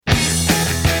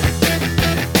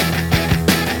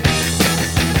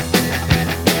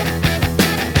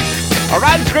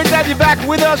right, it's great to have you back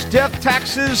with us. Death,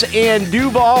 Texas, and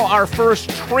Duval, our first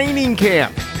training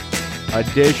camp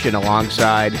edition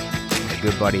alongside my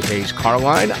good buddy Hayes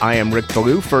Carline. I am Rick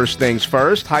Ballou. First things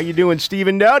first. How you doing,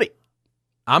 Stephen Doty?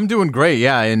 I'm doing great,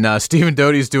 yeah, and Stephen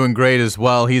Doty's doing great as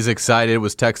well. He's excited.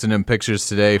 Was texting him pictures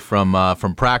today from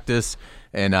practice,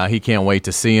 and he can't wait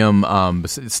to see him.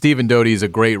 Stephen Doty is a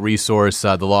great resource,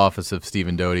 the law office of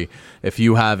Stephen Doty. If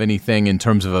you have anything in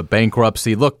terms of a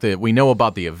bankruptcy, look, we know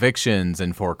about the evictions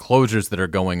and foreclosures that are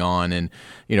going on, and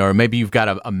or maybe you've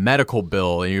got a medical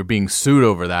bill and you're being sued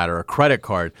over that, or a credit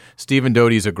card. Stephen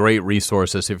Doty is a great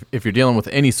resource. If you're dealing with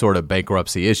any sort of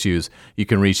bankruptcy issues, you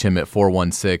can reach him at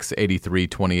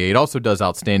 416-8328. Also does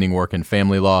outstanding work in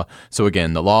family law. So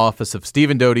again, the law office of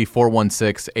Stephen Doty,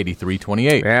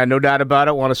 416-8328. Yeah, no doubt about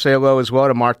it. Want to say hello as well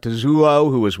to Mark Tizzulo,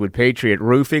 who is with Patriot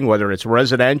Roofing, whether it's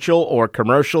residential or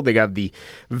commercial. They got the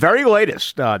very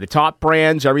latest, the top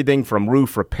brands, everything from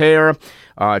roof repair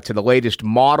to the latest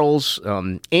models,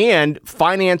 and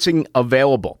financing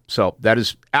available. So that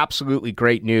is absolutely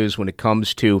great news when it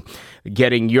comes to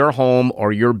getting your home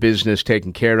or your business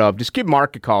taken care of. Just give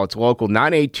Mark a call. It's local,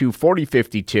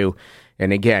 982-4052.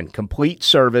 And again, complete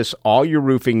service, all your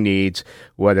roofing needs,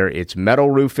 whether it's metal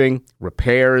roofing,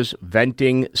 repairs,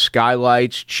 venting,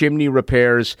 skylights, chimney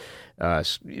repairs,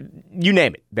 you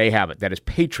name it, they have it. That is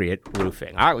Patriot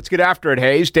Roofing. All right, let's get after it,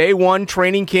 Hayes. Day one,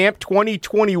 training camp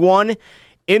 2021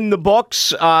 in the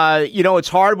books. It's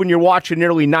hard when you're watching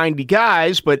nearly 90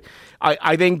 guys, but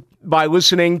I think by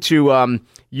listening to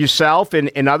yourself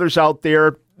and others out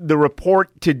there, the report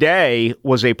today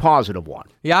was a positive one.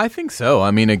 Yeah, I think so. I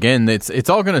mean, again, it's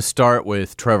all going to start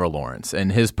with Trevor Lawrence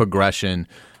and his progression.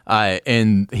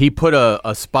 And he put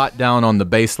a spot down on the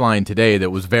baseline today that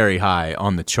was very high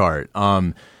on the chart.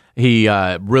 He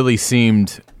really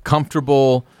seemed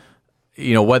comfortable.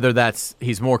 Whether that's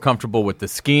he's more comfortable with the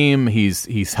scheme,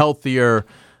 he's healthier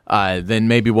than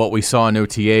maybe what we saw in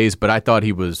OTAs. But I thought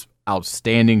he was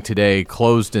outstanding today,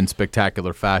 closed in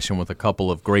spectacular fashion with a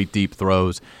couple of great deep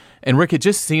throws. And Rick, it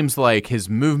just seems like his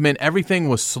movement, everything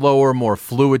was slower, more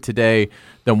fluid today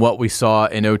than what we saw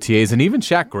in OTAs, and even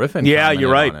Shaq Griffin. Yeah,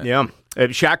 you're right. Yeah.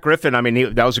 Shaq Griffin,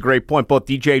 that was a great point. Both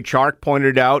DJ Chark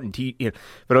pointed out, and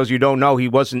for those of you who don't know, he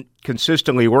wasn't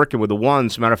consistently working with the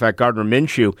ones. As a matter of fact, Gardner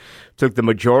Minshew took the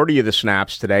majority of the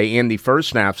snaps today and the first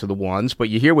snaps of the ones. But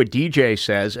you hear what DJ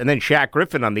says, and then Shaq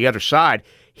Griffin on the other side,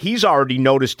 he's already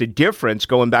noticed a difference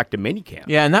going back to minicamp.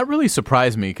 Yeah, and that really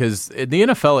surprised me because in the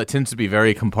NFL, it tends to be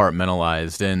very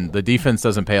compartmentalized, and the defense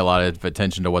doesn't pay a lot of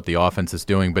attention to what the offense is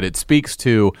doing, but it speaks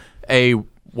to, A,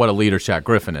 what a leader Shaq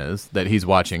Griffin is, that he's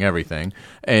watching everything,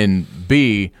 and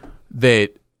B, that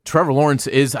Trevor Lawrence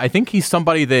is, I think he's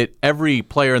somebody that every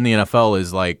player in the NFL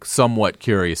is like somewhat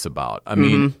curious about. I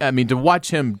mean, to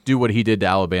watch him do what he did to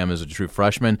Alabama as a true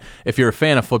freshman, if you're a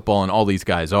fan of football, and all these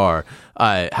guys are,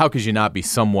 how could you not be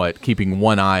somewhat keeping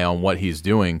one eye on what he's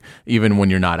doing, even when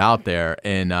you're not out there?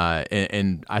 And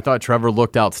I thought Trevor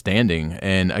looked outstanding.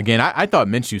 And again, I thought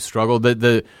Minshew struggled.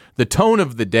 The tone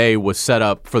of the day was set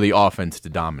up for the offense to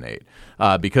dominate.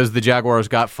 Because the Jaguars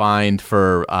got fined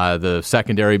for the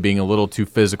secondary being a little too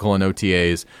physical in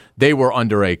OTAs, they were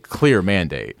under a clear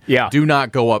mandate. Yeah. Do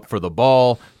not go up for the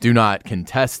ball. Do not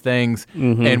contest things.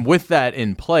 Mm-hmm. And with that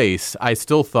in place, I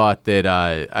still thought that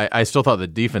the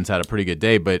defense had a pretty good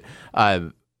day. But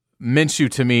Minshew,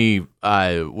 to me,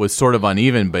 was sort of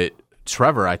uneven. But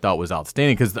Trevor, I thought, was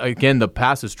outstanding because, again, the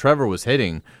passes Trevor was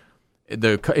hitting,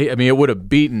 it would have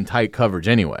beaten tight coverage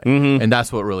anyway, and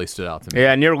that's what really stood out to me.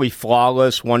 Yeah, nearly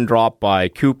flawless. One drop by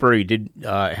Cooper. He did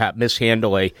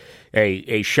mishandle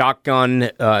a shotgun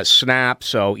snap,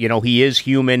 so he is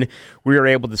human. We were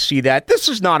able to see that. This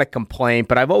is not a complaint,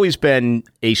 but I've always been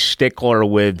a stickler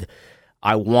with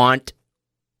I want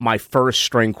my first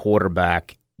string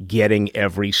quarterback getting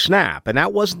every snap, and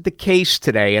that wasn't the case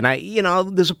today. And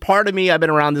there's a part of me, I've been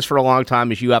around this for a long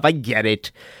time, as you have. I get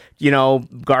it.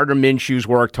 Gardner Minshew's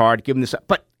worked hard, give him this,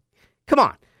 but come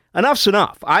on, enough's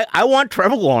enough. I want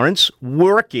Trevor Lawrence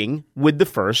working with the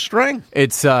first string.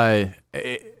 It's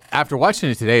after watching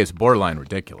it today, it's borderline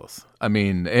ridiculous. I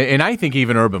mean, and I think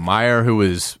even Urban Meyer, who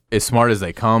is as smart as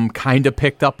they come, kind of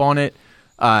picked up on it.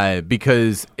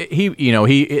 Because he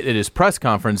at his press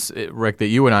conference, Rick, that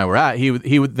you and I were at,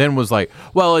 he then was like,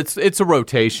 well, it's a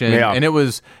rotation, and it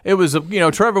was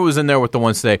Trevor was in there with the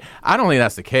ones today. I don't think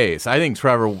that's the case. I think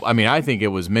I think it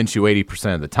was Minshew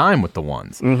 80% of the time with the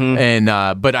ones, and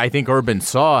but I think Urban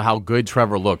saw how good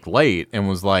Trevor looked late and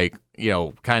was like,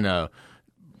 kind of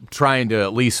trying to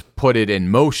at least put it in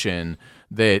motion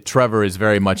that Trevor is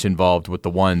very much involved with the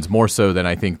ones, more so than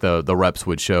I think the reps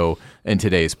would show in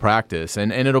today's practice.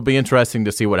 And it'll be interesting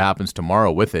to see what happens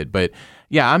tomorrow with it. But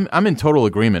yeah, I'm in total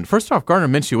agreement. First off, Gardner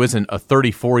Minshew isn't a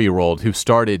 34-year-old who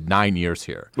started 9 years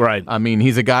here. Right. I mean,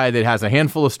 he's a guy that has a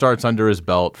handful of starts under his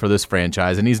belt for this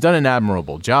franchise, and he's done an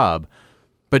admirable job.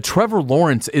 But Trevor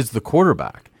Lawrence is the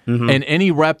quarterback. And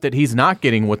any rep that he's not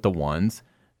getting with the ones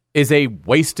is a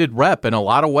wasted rep in a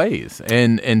lot of ways.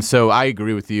 And so I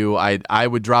agree with you. I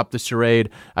would drop the charade.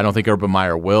 I don't think Urban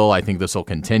Meyer will. I think this will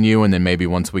continue, and then maybe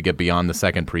once we get beyond the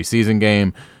second preseason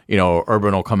game,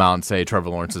 Urban will come out and say Trevor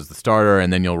Lawrence is the starter,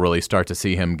 and then you'll really start to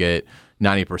see him get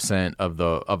 90% of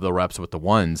the reps with the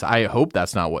ones. I hope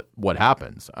that's not what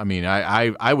happens. I mean,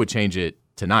 I would change it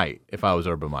tonight if I was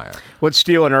Urban Meyer. Let's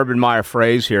steal an Urban Meyer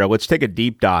phrase here. Let's take a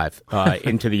deep dive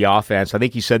into the offense. I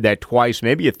think he said that twice,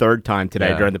 maybe a third time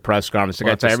today during the press conference.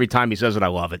 Every time he says it, I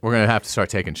love it. We're going to have to start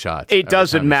taking shots. It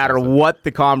doesn't matter what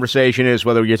the conversation is,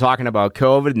 whether you're talking about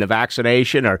COVID and the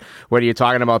vaccination or whether you're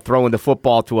talking about throwing the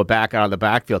football to a back out of the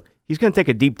backfield. He's going to take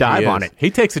a deep dive on it. He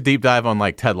takes a deep dive on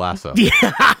like Ted Lasso. Yeah.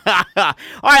 All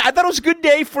right, I thought it was a good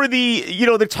day for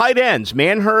the tight ends.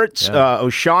 Manhertz,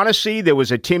 O'Shaughnessy. There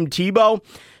was a Tim Tebow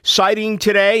sighting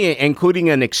today, including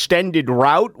an extended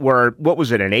route where, what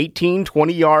was it, an 18,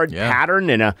 20-yard pattern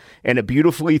and a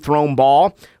beautifully thrown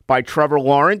ball by Trevor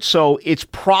Lawrence. So it's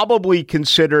probably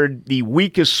considered the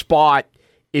weakest spot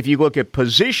if you look at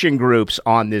position groups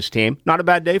on this team. Not a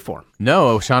bad day for him. No,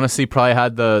 O'Shaughnessy probably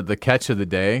had the catch of the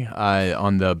day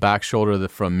on the back shoulder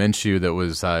from Minshew that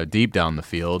was deep down the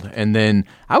field. And then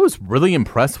I was really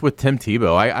impressed with Tim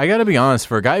Tebow. I got to be honest,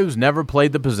 for a guy who's never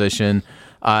played the position,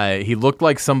 he looked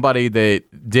like somebody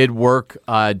that did work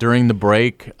during the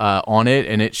break on it,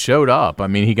 and it showed up. I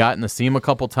mean, he got in the seam a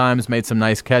couple times, made some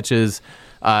nice catches,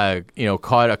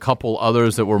 caught a couple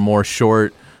others that were more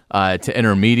short to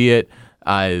intermediate.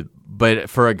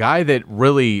 But for a guy that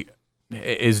really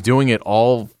is doing it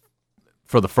all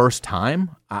for the first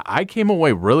time, I came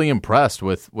away really impressed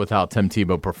with how Tim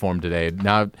Tebow performed today.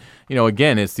 Now,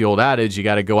 again, it's the old adage, you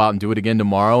got to go out and do it again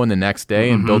tomorrow and the next day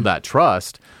and build that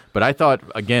trust. But I thought,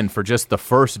 again, for just the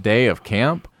first day of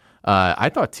camp, I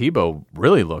thought Tebow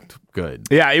really looked good.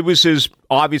 Yeah, it was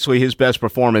obviously his best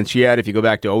performance yet. If you go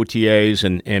back to OTAs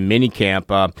and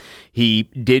minicamp, he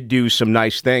did do some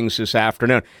nice things this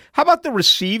afternoon. How about the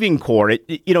receiving corps?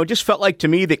 It just felt like to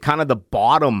me that kind of the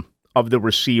bottom of the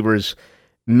receivers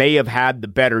may have had the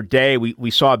better day.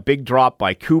 We saw a big drop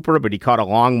by Cooper, but he caught a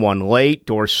long one late.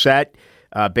 Dorsett,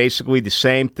 basically the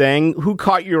same thing. Who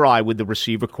caught your eye with the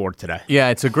receiver corps today? Yeah,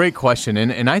 it's a great question,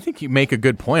 and I think you make a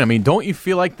good point. I mean, don't you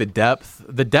feel like the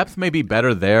depth may be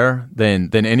better there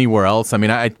than anywhere else? I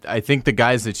mean, I think the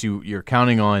guys that you're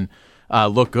counting on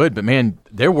look good, but man,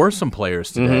 there were some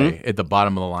players today at the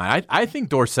bottom of the line. I think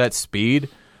Dorsett's speed,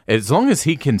 as long as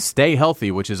he can stay healthy,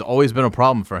 which has always been a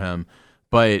problem for him,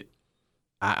 but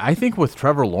I think with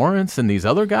Trevor Lawrence and these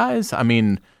other guys, I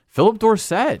mean, Philip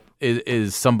Dorsett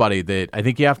is somebody that I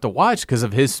think you have to watch because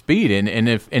of his speed,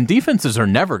 and defenses are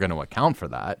never going to account for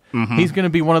that. He's going to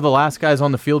be one of the last guys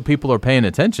on the field people are paying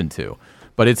attention to.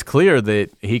 But it's clear that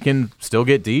he can still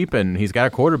get deep, and he's got a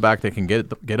quarterback that can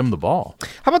get him the ball.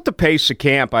 How about the pace of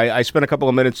camp? I spent a couple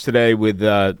of minutes today with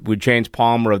James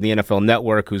Palmer of the NFL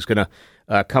Network, who's going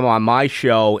to come on my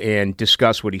show and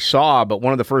discuss what he saw. But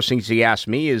one of the first things he asked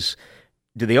me is,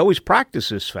 do they always practice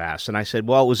this fast? And I said,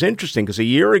 well, it was interesting because a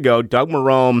year ago, Doug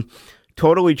Marrone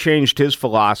totally changed his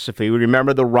philosophy. We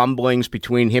remember the rumblings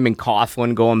between him and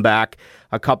Coughlin going back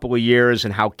a couple of years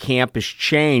and how camp has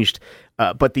changed.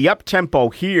 But the up-tempo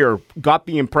here got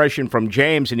the impression from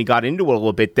James, and he got into it a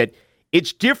little bit, that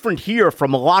it's different here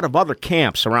from a lot of other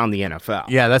camps around the NFL.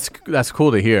 Yeah, that's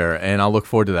cool to hear, and I'll look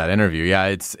forward to that interview. Yeah,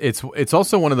 it's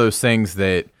also one of those things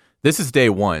that this is day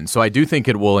one, so I do think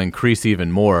it will increase even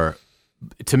more.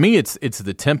 To me, it's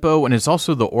the tempo, and it's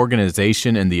also the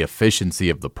organization and the efficiency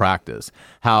of the practice.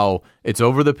 How it's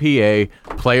over the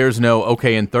PA, players know,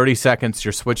 okay, in 30 seconds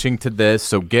you're switching to this,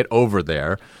 so get over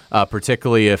there.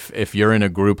 Particularly if you're in a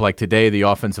group like today, the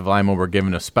offensive linemen were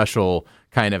given a special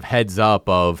kind of heads up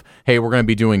of, hey, we're going to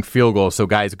be doing field goals, so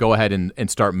guys, go ahead and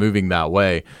start moving that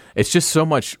way. It's just so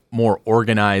much more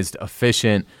organized,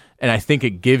 efficient, and I think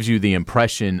it gives you the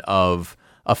impression of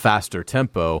a faster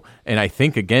tempo. And I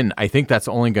think that's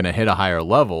only going to hit a higher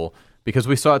level because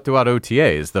we saw it throughout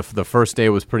OTAs. The first day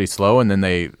was pretty slow, and then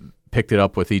they picked it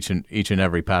up with each and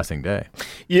every passing day.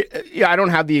 Yeah, I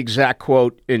don't have the exact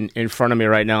quote in front of me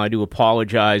right now. I do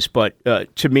apologize. But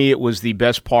to me, it was the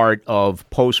best part of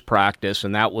post-practice,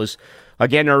 and that was,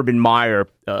 again, Urban Meyer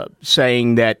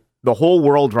saying that the whole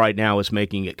world right now is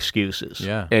making excuses.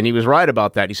 Yeah. And he was right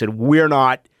about that. He said, we're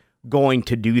not going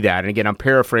to do that. And again, I'm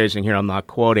paraphrasing here. I'm not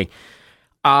quoting.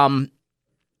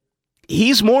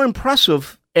 He's more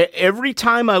impressive every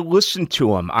time I listen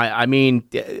to him. I mean,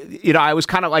 I was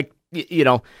kind of like,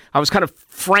 I was kind of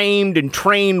framed and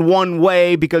trained one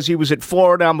way because he was at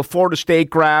Florida. I'm a Florida State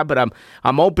grad, but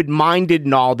I'm open-minded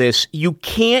and all this. You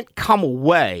can't come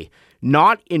away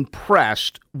not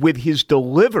impressed with his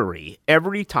delivery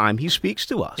every time he speaks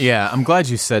to us. Yeah, I'm glad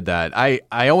you said that.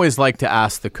 I always like to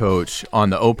ask the coach on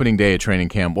the opening day of training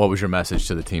camp, what was your message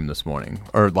to the team this morning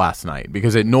or last night?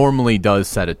 Because it normally does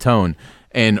set a tone.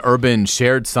 And Urban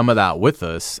shared some of that with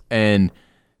us. And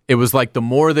it was like the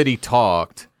more that he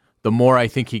talked, the more I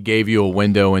think he gave you a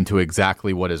window into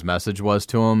exactly what his message was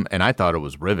to him. And I thought it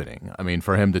was riveting. I mean,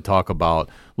 for him to talk about,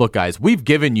 look, guys, we've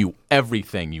given you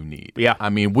everything you need. Yeah. I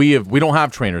mean, we don't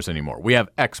have trainers anymore. We have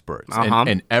experts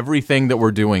and everything that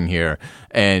we're doing here.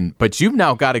 But you've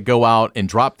now got to go out and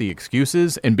drop the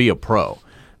excuses and be a pro.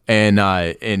 And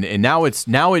now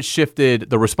it's shifted.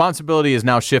 The responsibility is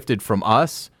now shifted from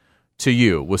us to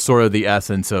you, was sort of the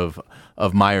essence of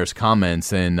Meyer's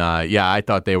comments. And I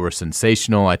thought they were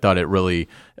sensational. I thought it really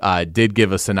did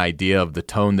give us an idea of the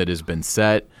tone that has been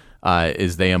set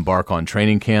as they embark on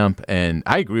training camp. And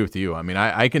I agree with you. I mean,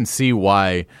 I can see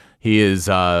why he has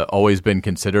always been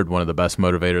considered one of the best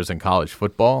motivators in college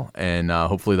football, and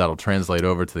hopefully that'll translate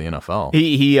over to the NFL.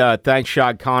 He thanks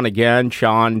Shad Khan again.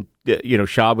 Shad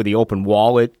with the open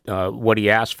wallet, what he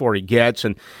asked for, he gets.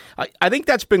 And I think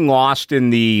that's been lost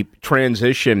in the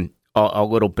transition a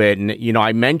little bit. And,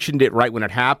 I mentioned it right when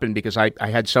it happened because I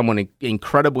had someone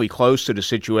incredibly close to the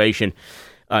situation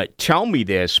tell me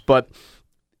this. But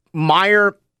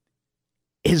Meyer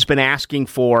has been asking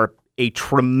for a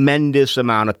tremendous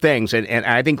amount of things. And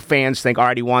I think fans think, all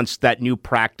right, he wants that new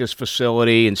practice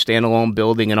facility and standalone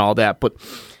building and all that. But,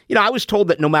 I was told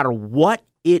that no matter what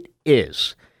it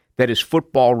is that is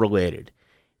football related,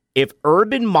 if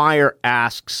Urban Meyer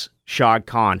asks Shad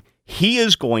Khan, he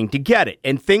is going to get it.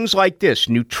 And things like this,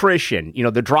 nutrition,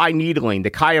 the dry needling,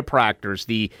 the chiropractors,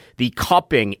 the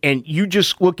cupping, and you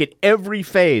just look at every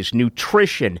phase,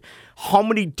 nutrition, how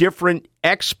many different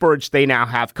experts they now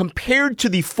have compared to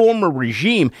the former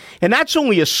regime. And that's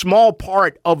only a small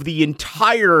part of the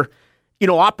entire,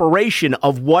 operation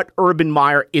of what Urban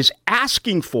Meyer is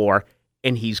asking for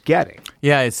and he's getting.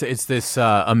 Yeah, it's this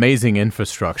amazing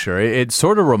infrastructure. It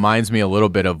sort of reminds me a little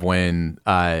bit of when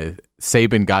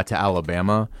Saban got to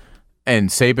Alabama, and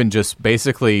Saban just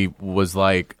basically was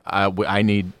like, I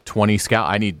need 20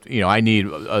 scouts. I need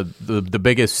the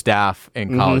biggest staff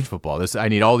in college football. I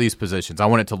need all these positions. I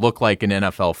want it to look like an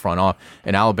NFL front office.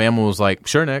 And Alabama was like,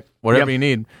 sure, Nick, whatever you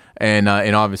need. And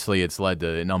obviously it's led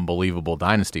to an unbelievable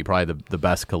dynasty, probably the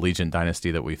best collegiate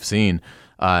dynasty that we've seen.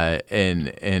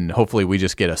 And hopefully we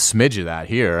just get a smidge of that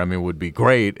here. I mean, it would be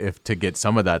great to get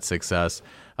some of that success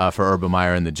for Urban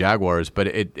Meyer and the Jaguars. But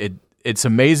it's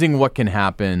amazing what can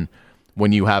happen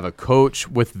when you have a coach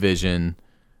with vision,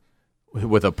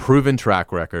 with a proven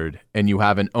track record, and you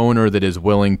have an owner that is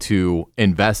willing to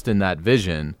invest in that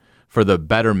vision for the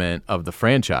betterment of the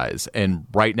franchise. And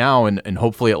right now, and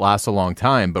hopefully it lasts a long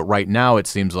time, but right now it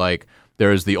seems like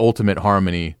there is the ultimate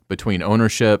harmony between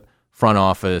ownership, front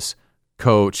office,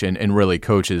 coach, and really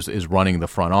coach is running the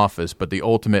front office, but the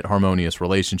ultimate harmonious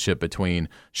relationship between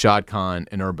Shad Khan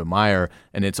and Urban Meyer,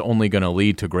 and it's only going to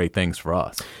lead to great things for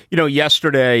us.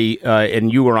 Yesterday,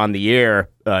 and you were on the air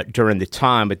during the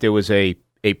time, but there was a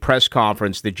press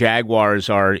conference. The Jaguars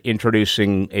are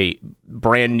introducing a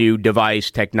brand new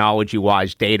device,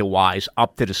 technology-wise, data-wise,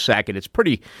 up to the second. It's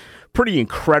pretty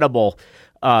incredible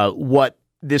what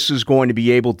this is going to be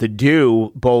able to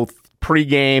do, both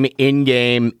pre-game,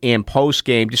 in-game, and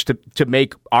post-game, just to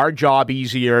make our job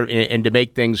easier and to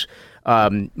make things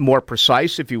more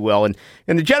precise, if you will. And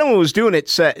the gentleman who was doing it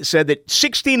said that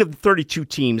 16 of the 32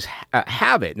 teams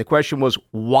have it. And the question was,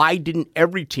 why didn't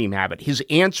every team have it? His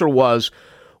answer was,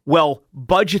 well,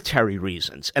 budgetary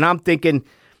reasons. And I'm thinking,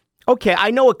 okay,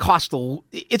 I know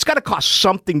it's got to cost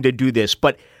something to do this,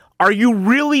 but are you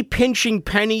really pinching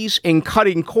pennies and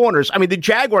cutting corners? I mean, the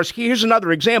Jaguars, here's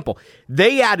another example.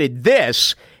 They added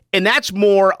this, and that's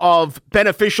more of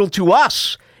beneficial to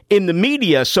us in the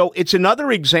media. So it's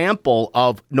another example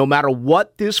of no matter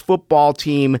what this football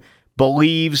team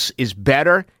believes is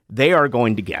better, they are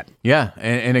going to get. Yeah,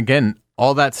 and again,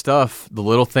 all that stuff, the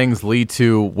little things lead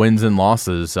to wins and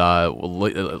losses,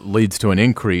 leads to an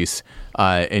increase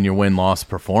in your win-loss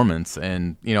performance.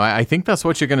 And, I think that's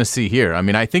what you're going to see here. I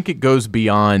mean, I think it goes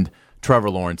beyond Trevor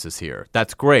Lawrence is here.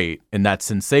 That's great, and that's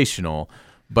sensational.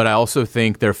 But I also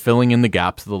think they're filling in the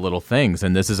gaps of the little things.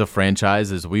 And this is a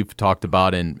franchise, as we've talked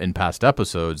about in past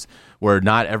episodes, where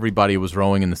not everybody was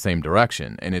rowing in the same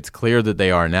direction. And it's clear that they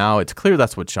are now. It's clear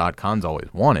that's what Shad Khan's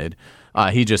always wanted.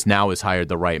 He just now has hired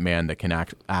the right man that can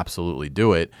absolutely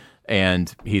do it.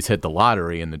 And he's hit the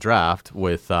lottery in the draft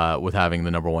with having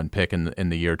the number one pick in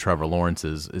the year Trevor Lawrence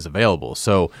is available.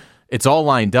 So it's all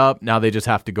lined up. Now they just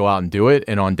have to go out and do it.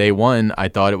 And on day one, I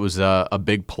thought it was a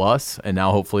big plus, and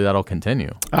now hopefully that'll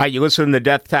continue. You listen to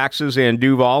Death, Taxes, and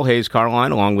Duval. Hayes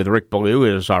Carline, along with Rick Ballou,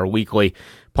 is our weekly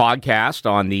podcast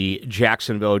on the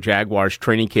Jacksonville Jaguars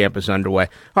training camp is underway.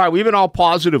 All right, we've been all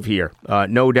positive here,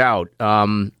 no doubt.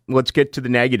 Let's get to the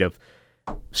negative.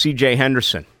 C.J.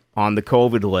 Henderson on the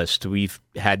COVID list. We've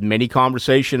had many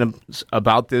conversations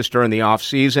about this during the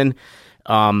offseason.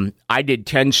 I did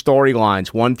 10 storylines,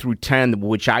 1 through 10,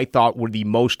 which I thought were the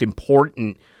most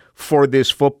important for this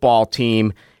football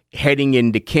team heading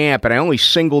into camp, and I only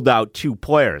singled out 2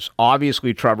 players.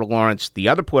 Obviously, Trevor Lawrence. The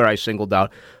other player I singled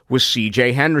out was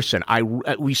C.J. Henderson.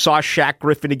 We saw Shaq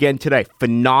Griffin again today.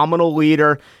 Phenomenal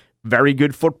leader, very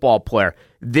good football player.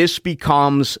 This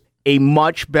becomes a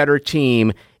much better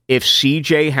team if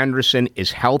C.J. Henderson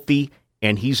is healthy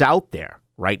and he's out there.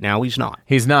 Right now, he's not.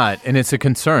 He's not, and it's a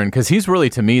concern because he's really,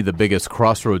 to me, the biggest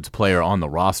crossroads player on the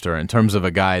roster in terms of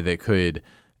a guy that could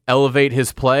elevate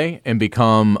his play and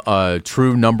become a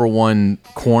true number one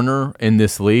corner in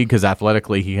this league, because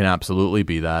athletically he can absolutely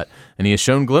be that. And he has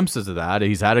shown glimpses of that.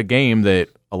 He's had a game that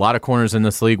a lot of corners in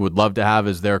this league would love to have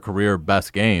as their career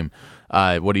best game,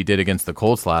 what he did against the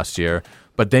Colts last year.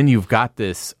 But then you've got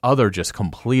this other just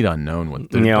complete unknown with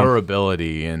the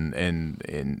durability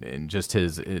and just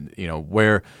his,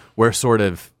 where sort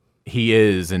of he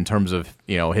is in terms of,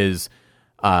 his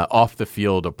off the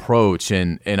field approach.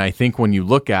 And I think when you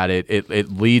look at it,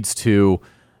 it leads to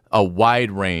a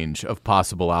wide range of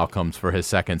possible outcomes for his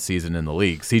second season in the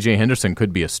league. C.J. Henderson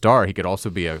could be a star. He could also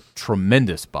be a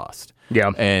tremendous bust.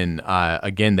 Yeah. And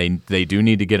again, they do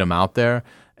need to get him out there,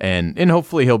 and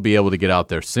hopefully he'll be able to get out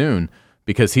there soon.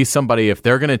 Because he's somebody, if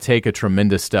they're going to take a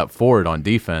tremendous step forward on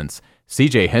defense,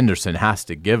 C.J. Henderson has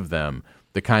to give them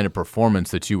the kind of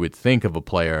performance that you would think of a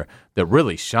player that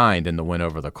really shined in the win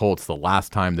over the Colts the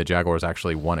last time the Jaguars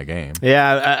actually won a game.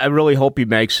 Yeah, I really hope he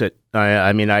makes it.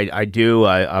 I do.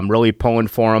 I'm really pulling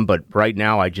for him, but right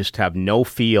now I just have no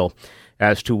feel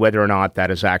as to whether or not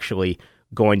that is actually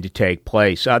going to take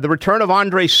place. The return of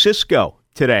Andre Cisco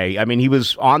today. I mean, he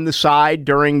was on the side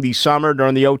during the summer,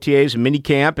 during the OTAs and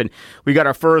minicamp, and we got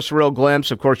our first real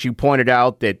glimpse. Of course, you pointed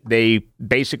out that they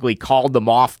basically called them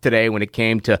off today when it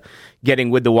came to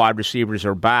getting with the wide receivers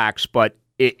or backs, but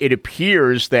it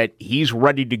appears that he's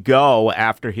ready to go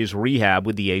after his rehab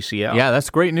with the ACL. Yeah, that's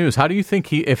great news. How do you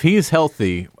think if he's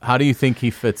healthy, how do you think he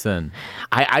fits in?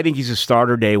 I think he's a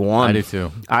starter day one. I do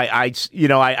too.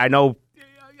 I know.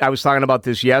 I was talking about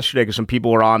this yesterday because some people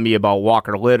were on me about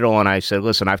Walker Little, and I said,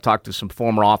 listen, I've talked to some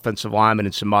former offensive linemen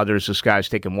and some others. This guy's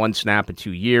taken 1 snap in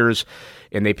 2 years,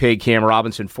 and they paid Cam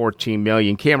Robinson $14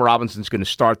 million. Cam Robinson's going to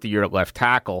start the year at left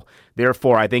tackle.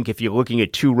 Therefore, I think if you're looking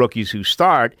at 2 rookies who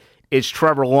start, it's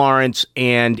Trevor Lawrence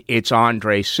and it's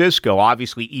Andre Cisco.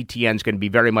 Obviously, ETN's going to be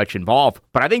very much involved,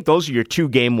 but I think those are your 2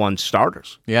 game 1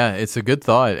 starters. Yeah, it's a good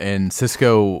thought, and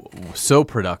Cisco so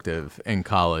productive in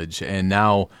college, and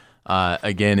now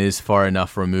again, is far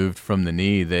enough removed from the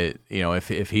knee that,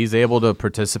 if he's able to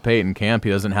participate in camp, he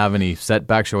doesn't have any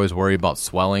setbacks. You always worry about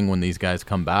swelling when these guys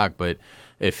come back, but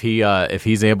if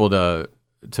he's able to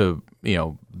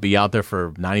be out there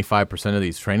for 95% of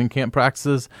these training camp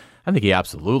practices, I think he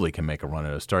absolutely can make a run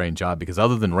at a starting job, because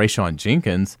other than Rayshon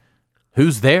Jenkins,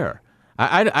 who's there?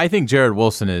 I think Jared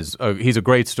Wilson he's a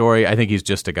great story. I think he's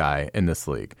just a guy in this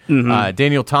league. Mm-hmm.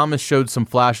 Daniel Thomas showed some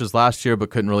flashes last year,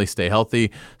 but couldn't really stay healthy.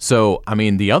 So,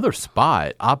 the other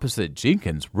spot opposite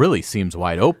Jenkins really seems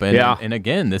wide open. Yeah. And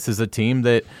again, this is a team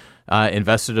that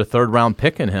invested a 3rd-round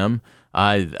pick in him.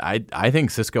 I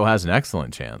think Cisco has an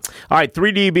excellent chance. All right,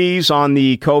 3 DBs on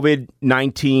the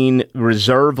COVID-19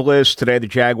 reserve list. Today, the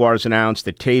Jaguars announced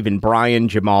that Taven Bryan,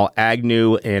 Jamal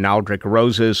Agnew, and Aldrick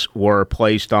Rosas were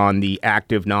placed on the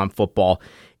active non-football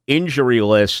injury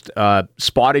list.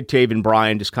 Spotted Taven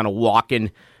Bryan just kind of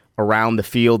walking around the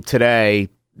field today.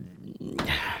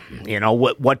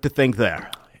 What to think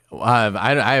there?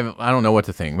 I don't know what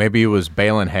to think. Maybe it was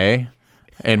baling hay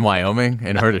in Wyoming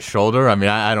and hurt his shoulder.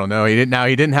 I don't know. He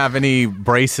didn't have any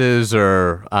braces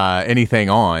or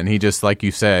anything on. He just, like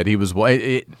you said, he was.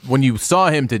 When you saw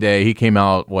him today, he came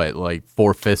out like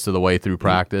 4/5 of the way through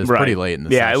practice, right. Pretty late in the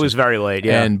session. It was very late.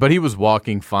 Yeah, but he was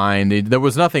walking fine. There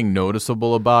was nothing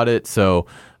noticeable about it. So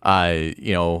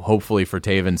Hopefully for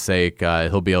Taven's sake,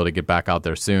 he'll be able to get back out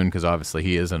there soon because obviously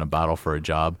he is in a battle for a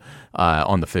job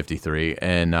on the 53.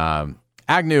 And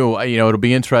Agnew, it'll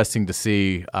be interesting to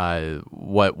see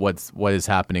what is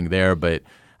happening there. But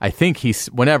I think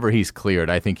whenever he's cleared,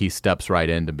 I think he steps right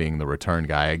into being the return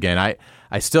guy. Again,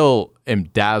 I still am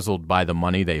dazzled by the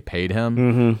money they paid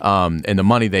him, and the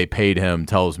money they paid him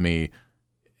tells me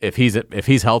if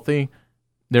he's healthy,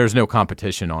 there's no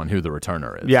competition on who the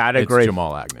returner is. Yeah, I'd agree. It's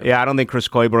Jamal Agnew. Yeah, I don't think Chris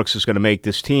Claybrooks is going to make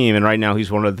this team, and right now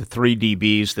he's one of the 3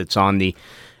 DBs that's on the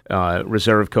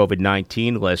reserve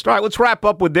COVID-19 list. All right, let's wrap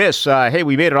up with this. Hey,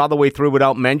 we made it all the way through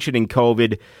without mentioning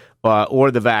COVID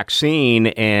or the vaccine,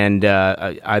 and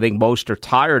I think most are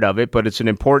tired of it, but it's an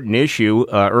important issue.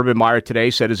 Urban Meyer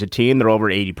today said as a team they're over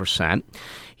 80%.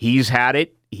 He's had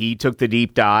it. He took the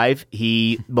deep dive.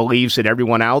 He believes that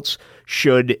everyone else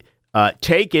should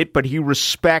take it, but he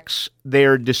respects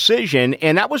their decision,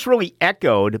 and that was really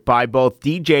echoed by both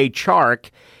DJ Chark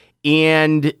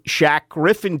and Shaq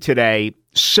Griffin today.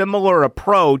 Similar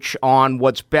approach on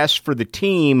what's best for the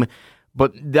team,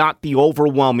 but not the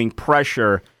overwhelming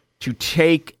pressure to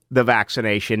take the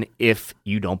vaccination if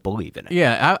you don't believe in it.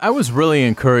 Yeah, I was really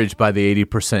encouraged by the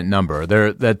 80% number.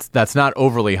 That's not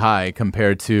overly high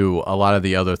compared to a lot of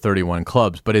the other 31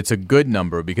 clubs, but it's a good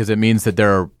number because it means that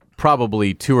there are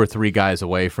probably 2 or 3 guys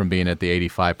away from being at the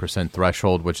 85%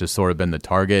 threshold, which has sort of been the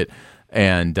target.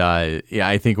 And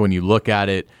I think when you look at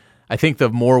it, I think the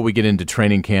more we get into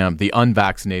training camp, the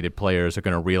unvaccinated players are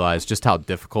going to realize just how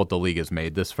difficult the league has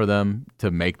made this for them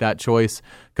to make that choice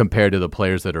compared to the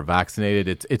players that are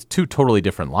vaccinated. It's 2 totally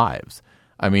different lives.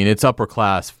 I mean, it's upper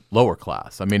class, lower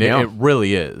class. I mean, it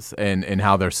really is, and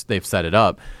how they've set it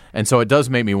up. And so it does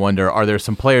make me wonder: are there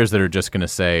some players that are just going to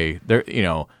say,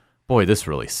 boy, this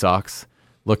really sucks.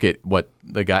 Look at what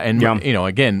the guy, and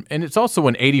again, and it's also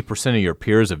when 80% of your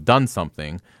peers have done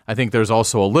something. I think there's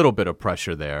also a little bit of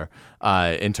pressure there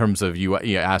in terms of you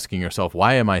asking yourself,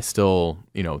 why am I still,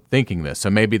 thinking this?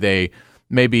 So maybe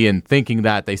in thinking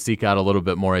that, they seek out a little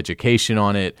bit more education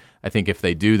on it. I think if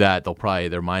they do that,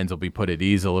 their minds will be put at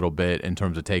ease a little bit in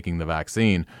terms of taking the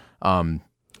vaccine.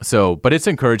 But it's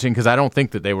encouraging because I don't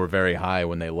think that they were very high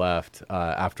when they left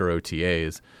after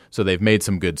OTAs. So they've made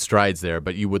some good strides there.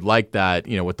 But you would like that,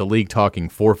 with the league talking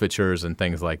forfeitures and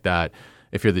things like that.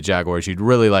 If you're the Jaguars, you'd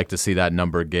really like to see that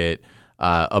number get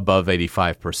above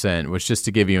 85%, which, just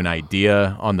to give you an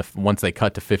idea, once they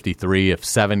cut to 53, if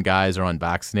 7 guys are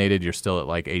unvaccinated, you're still at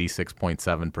like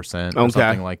 86.7% or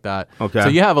something like that. Okay. So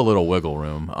you have a little wiggle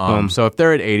room. So if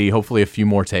they're at 80, hopefully a few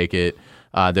more take it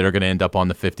that are going to end up on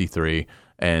the 53.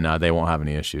 And they won't have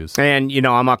any issues. And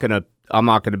I'm not gonna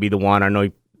be the one. I know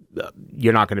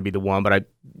you're not gonna be the one, but I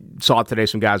saw today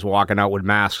some guys walking out with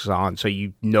masks on, so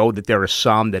you know that there are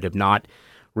some that have not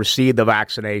received the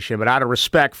vaccination. But out of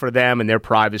respect for them and their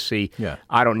privacy,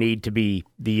 I don't need to be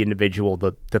the individual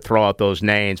to throw out those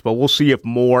names. But we'll see if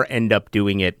more end up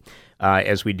doing it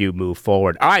as we do move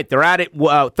forward. All right, they're at it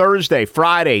Thursday,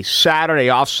 Friday, Saturday,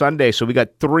 off Sunday. So we got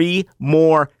 3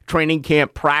 more training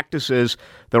camp practices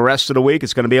the rest of the week.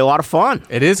 It's going to be a lot of fun.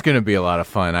 It is going to be a lot of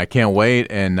fun. I can't wait,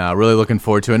 and really looking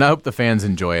forward to it. And I hope the fans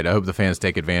enjoy it. I hope the fans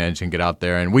take advantage and get out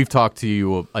there. And we've talked to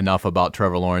you enough about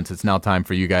Trevor Lawrence. It's now time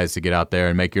for you guys to get out there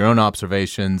and make your own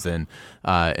observations and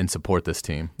support this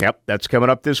team. Yep, that's coming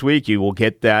up this week. You will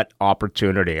get that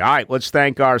opportunity. All right, let's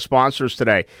thank our sponsors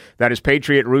today. That is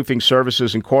Patriot Roofing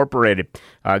Services Incorporated.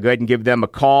 Go ahead and give them a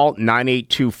call,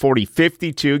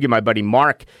 982-4052. Give my buddy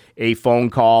Mark a phone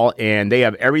call, and they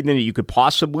have everything that you could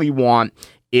possibly want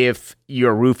if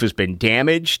your roof has been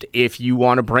damaged, if you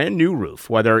want a brand new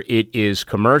roof, whether it is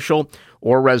commercial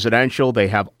or residential. They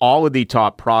have all of the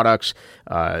top products,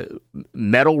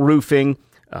 metal roofing,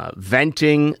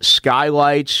 venting,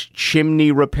 skylights,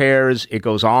 chimney repairs. It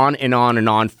goes on and on and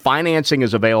on. Financing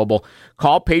is available.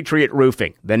 Call Patriot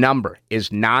Roofing. The number is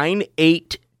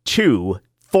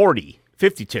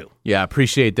 982-4052. Yeah,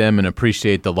 appreciate them and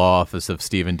appreciate the law office of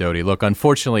Stephen Doty. Look,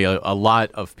 unfortunately, a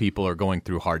lot of people are going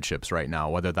through hardships right now,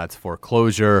 whether that's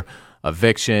foreclosure,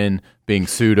 eviction, being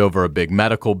sued over a big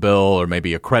medical bill or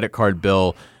maybe a credit card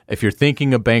bill. If you're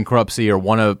thinking of bankruptcy or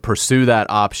want to pursue that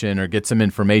option or get some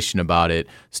information about it,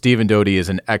 Stephen Doty is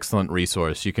an excellent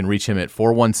resource. You can reach him at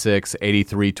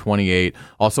 416-8328.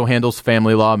 Also handles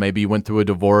family law. Maybe you went through a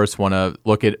divorce, want to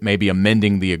look at maybe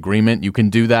amending the agreement. You can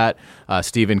do that.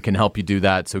 Stephen can help you do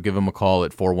that. So give him a call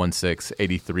at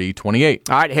 416-8328.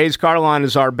 All right, Hayes Carlin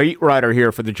is our beat writer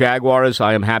here for the Jaguars.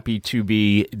 I am happy to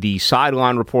be the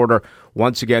sideline reporter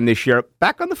once again this year.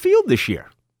 Back on the field this year.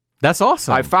 That's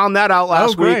awesome. I found that out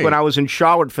last week when I was in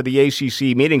Charlotte for the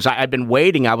ACC meetings. I'd been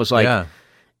waiting. I was like,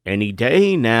 any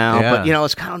day now. Yeah.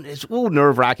 But, it's a little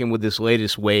nerve-wracking with this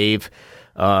latest wave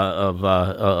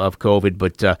of COVID.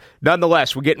 But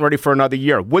nonetheless, we're getting ready for another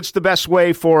year. What's the best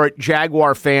way for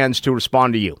Jaguar fans to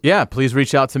respond to you? Yeah, please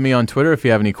reach out to me on Twitter if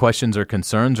you have any questions or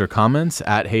concerns or comments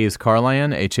at Hayes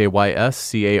Carlyon,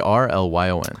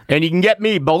 HaysCarlyon. And you can get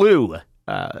me, Baloo.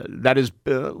 That is,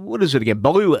 what is it again?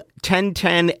 Baloo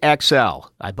 1010XL.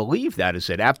 I believe that is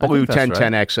it. At Baloo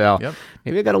 1010XL. Right. Yep.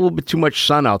 Maybe I got a little bit too much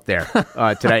sun out there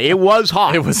today. It was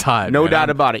hot. It was hot. No doubt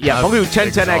about it. Yeah, Baloo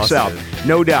 1010XL.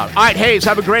 No doubt. All right, Hayes,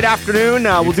 have a great afternoon.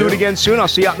 We'll do it again soon. I'll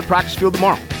see you out in the practice field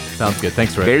tomorrow. Sounds good.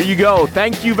 Thanks, Rick. There you go.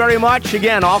 Thank you very much.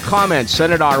 Again, all comments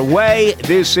send it our way.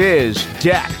 This is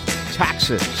Death,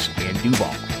 Taxes, and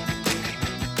Duval.